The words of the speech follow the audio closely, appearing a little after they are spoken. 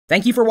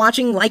Thank you for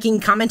watching,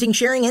 liking, commenting,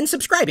 sharing, and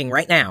subscribing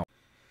right now.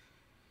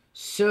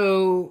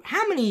 So,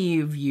 how many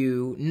of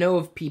you know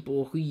of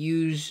people who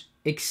use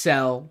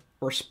Excel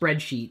or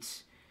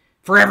spreadsheets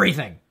for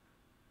everything?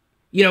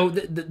 You know,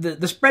 the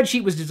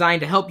spreadsheet was designed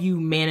to help you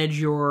manage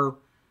your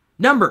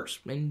numbers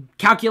and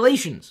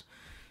calculations.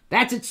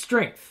 That's its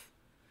strength.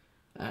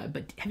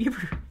 But have you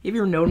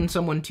ever known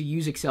someone to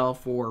use Excel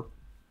for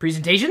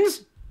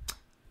presentations?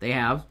 They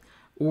have.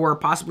 Or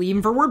possibly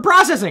even for word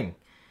processing.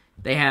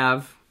 They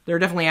have. There are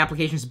definitely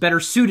applications better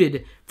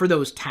suited for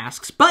those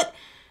tasks. But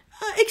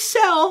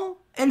Excel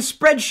and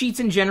spreadsheets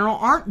in general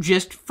aren't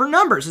just for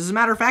numbers. As a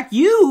matter of fact,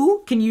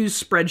 you can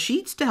use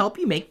spreadsheets to help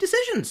you make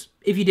decisions,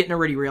 if you didn't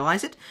already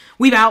realize it.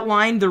 We've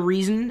outlined the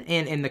reason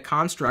and the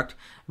construct,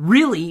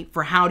 really,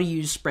 for how to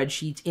use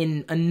spreadsheets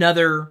in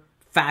another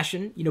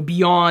fashion, you know,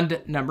 beyond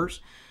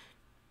numbers,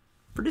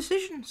 for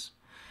decisions.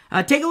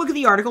 Take a look at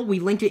the article.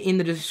 We linked it in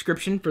the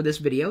description for this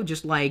video,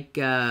 just like,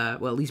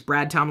 well, at least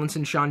Brad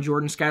Tomlinson, Sean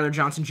Jordan, Skylar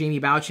Johnson, Jamie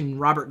Bouch, and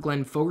Robert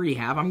Glenn Fogarty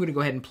have. I'm going to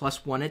go ahead and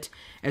 +1 it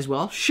as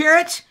well. Share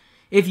it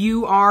if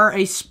you are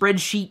a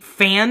spreadsheet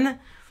fan.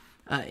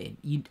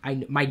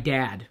 My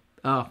dad,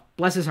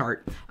 bless his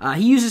heart,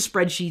 he uses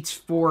spreadsheets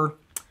for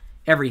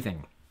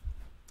everything.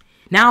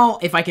 Now,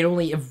 if I can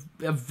only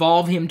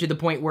evolve him to the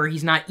point where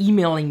he's not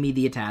emailing me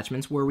the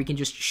attachments, where we can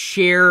just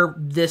share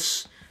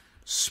this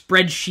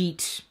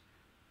spreadsheet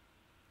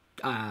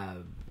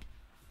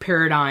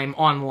paradigm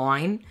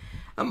online.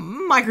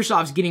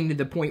 Microsoft's getting to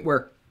the point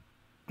where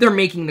they're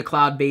making the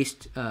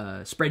cloud-based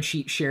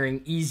spreadsheet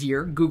sharing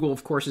easier. Google,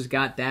 of course, has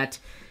got that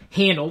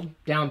handled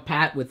down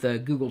pat with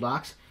Google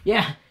Docs.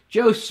 Yeah,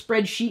 Joe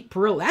Spreadsheet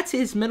Perillo. That's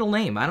his middle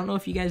name. I don't know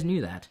if you guys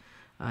knew that.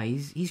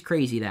 He's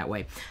crazy that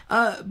way.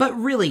 But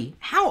really,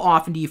 how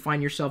often do you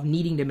find yourself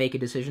needing to make a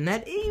decision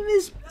that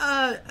is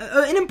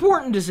an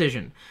important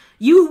decision?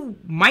 You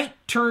might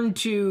turn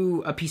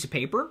to a piece of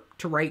paper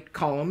to write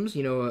columns,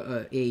 you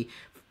know, a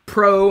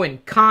pro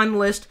and con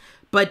list,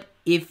 but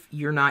if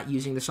you're not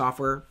using the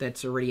software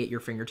that's already at your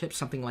fingertips,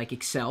 something like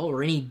Excel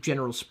or any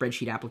general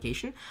spreadsheet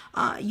application,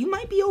 you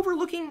might be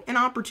overlooking an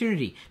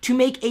opportunity to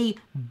make a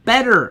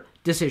better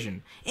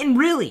decision. And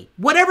really,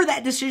 whatever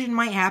that decision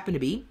might happen to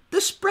be, the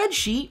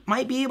spreadsheet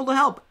might be able to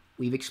help.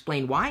 We've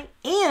explained why,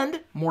 and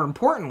more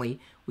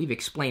importantly, we've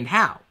explained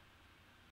how.